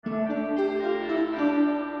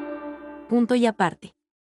Punto y aparte.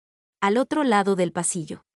 Al otro lado del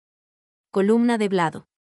pasillo. Columna de Blado.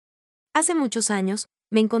 Hace muchos años,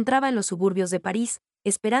 me encontraba en los suburbios de París,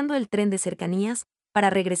 esperando el tren de cercanías, para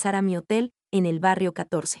regresar a mi hotel, en el barrio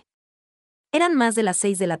 14. Eran más de las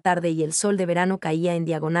 6 de la tarde y el sol de verano caía en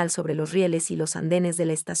diagonal sobre los rieles y los andenes de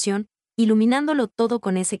la estación, iluminándolo todo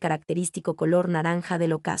con ese característico color naranja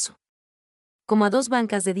del ocaso. Como a 2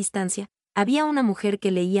 bancas de distancia, había una mujer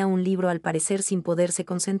que leía un libro al parecer sin poderse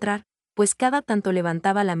concentrar, pues cada tanto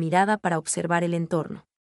levantaba la mirada para observar el entorno.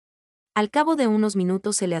 Al cabo de unos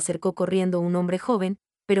minutos se le acercó corriendo un hombre joven,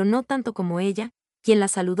 pero no tanto como ella, quien la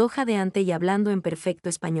saludó jadeante y hablando en perfecto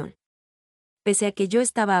español. Pese a que yo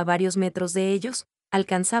estaba a varios metros de ellos,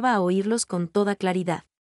 alcanzaba a oírlos con toda claridad.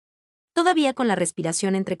 Todavía con la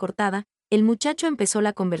respiración entrecortada, el muchacho empezó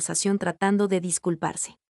la conversación tratando de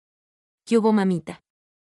disculparse. ¿Qué hubo, mamita?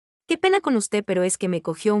 Qué pena con usted, pero es que me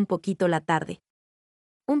cogió un poquito la tarde.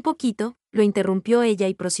 Un poquito, lo interrumpió ella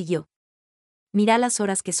y prosiguió. Mira las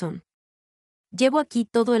horas que son. Llevo aquí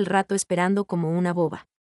todo el rato esperando como una boba.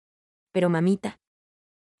 Pero mamita.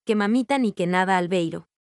 Que mamita ni que nada, Albeiro.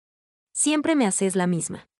 Siempre me haces la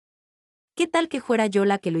misma. ¿Qué tal que fuera yo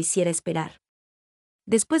la que lo hiciera esperar?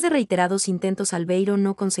 Después de reiterados intentos, Albeiro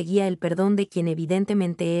no conseguía el perdón de quien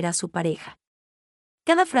evidentemente era su pareja.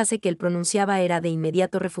 Cada frase que él pronunciaba era de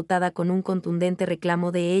inmediato refutada con un contundente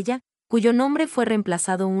reclamo de ella, cuyo nombre fue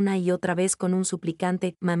reemplazado una y otra vez con un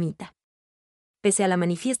suplicante mamita. Pese a la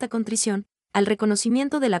manifiesta contrición, al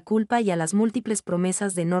reconocimiento de la culpa y a las múltiples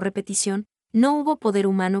promesas de no repetición, no hubo poder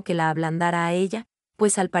humano que la ablandara a ella,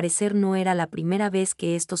 pues al parecer no era la primera vez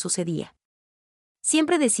que esto sucedía.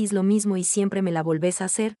 Siempre decís lo mismo y siempre me la volvés a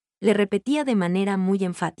hacer, le repetía de manera muy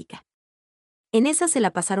enfática. En esa se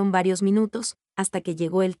la pasaron varios minutos, hasta que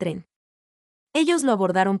llegó el tren. Ellos lo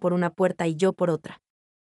abordaron por una puerta y yo por otra.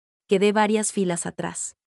 Quedé varias filas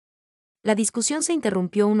atrás. La discusión se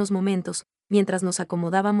interrumpió unos momentos, mientras nos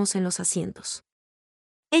acomodábamos en los asientos.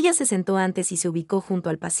 Ella se sentó antes y se ubicó junto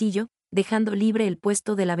al pasillo, dejando libre el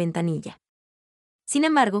puesto de la ventanilla. Sin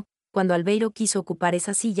embargo, cuando Albeiro quiso ocupar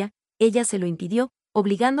esa silla, ella se lo impidió,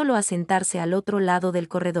 obligándolo a sentarse al otro lado del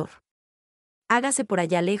corredor. Hágase por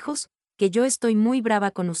allá lejos, que yo estoy muy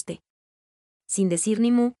brava con usted. Sin decir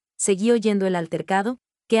ni mu, seguí oyendo el altercado,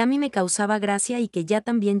 que a mí me causaba gracia y que ya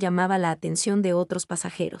también llamaba la atención de otros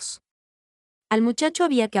pasajeros. Al muchacho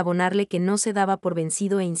había que abonarle que no se daba por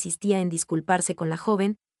vencido e insistía en disculparse con la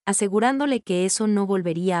joven, asegurándole que eso no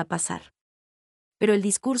volvería a pasar. Pero el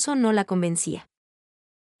discurso no la convencía.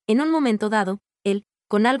 En un momento dado, él,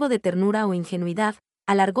 con algo de ternura o ingenuidad,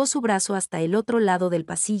 alargó su brazo hasta el otro lado del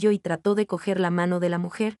pasillo y trató de coger la mano de la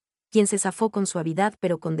mujer, quien se zafó con suavidad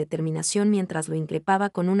pero con determinación mientras lo increpaba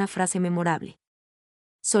con una frase memorable.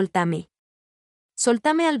 Soltame.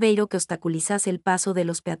 Soltame, Albeiro, que obstaculizás el paso de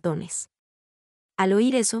los peatones. Al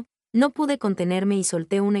oír eso, no pude contenerme y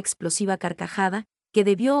solté una explosiva carcajada, que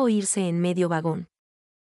debió oírse en medio vagón.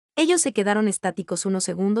 Ellos se quedaron estáticos unos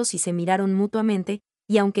segundos y se miraron mutuamente,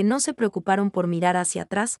 y aunque no se preocuparon por mirar hacia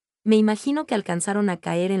atrás, me imagino que alcanzaron a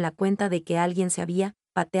caer en la cuenta de que alguien se había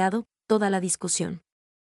pateado toda la discusión.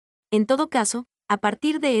 En todo caso, a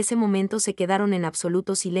partir de ese momento se quedaron en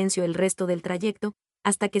absoluto silencio el resto del trayecto,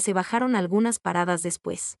 hasta que se bajaron algunas paradas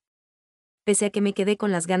después. Pese a que me quedé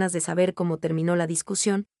con las ganas de saber cómo terminó la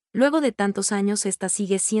discusión, luego de tantos años esta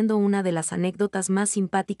sigue siendo una de las anécdotas más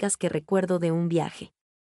simpáticas que recuerdo de un viaje.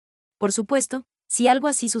 Por supuesto, si algo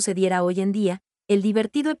así sucediera hoy en día, el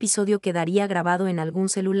divertido episodio quedaría grabado en algún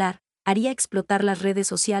celular, haría explotar las redes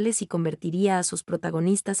sociales y convertiría a sus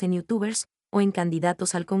protagonistas en youtubers o en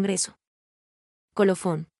candidatos al Congreso.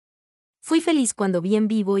 Colofón. Fui feliz cuando vi en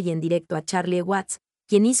vivo y en directo a Charlie Watts,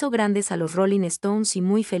 quien hizo grandes a los Rolling Stones y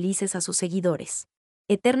muy felices a sus seguidores.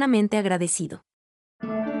 Eternamente agradecido.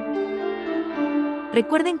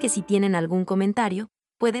 Recuerden que si tienen algún comentario,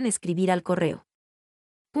 pueden escribir al correo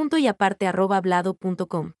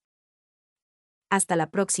puntoyaparte@blado.com. Hasta la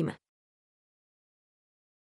próxima.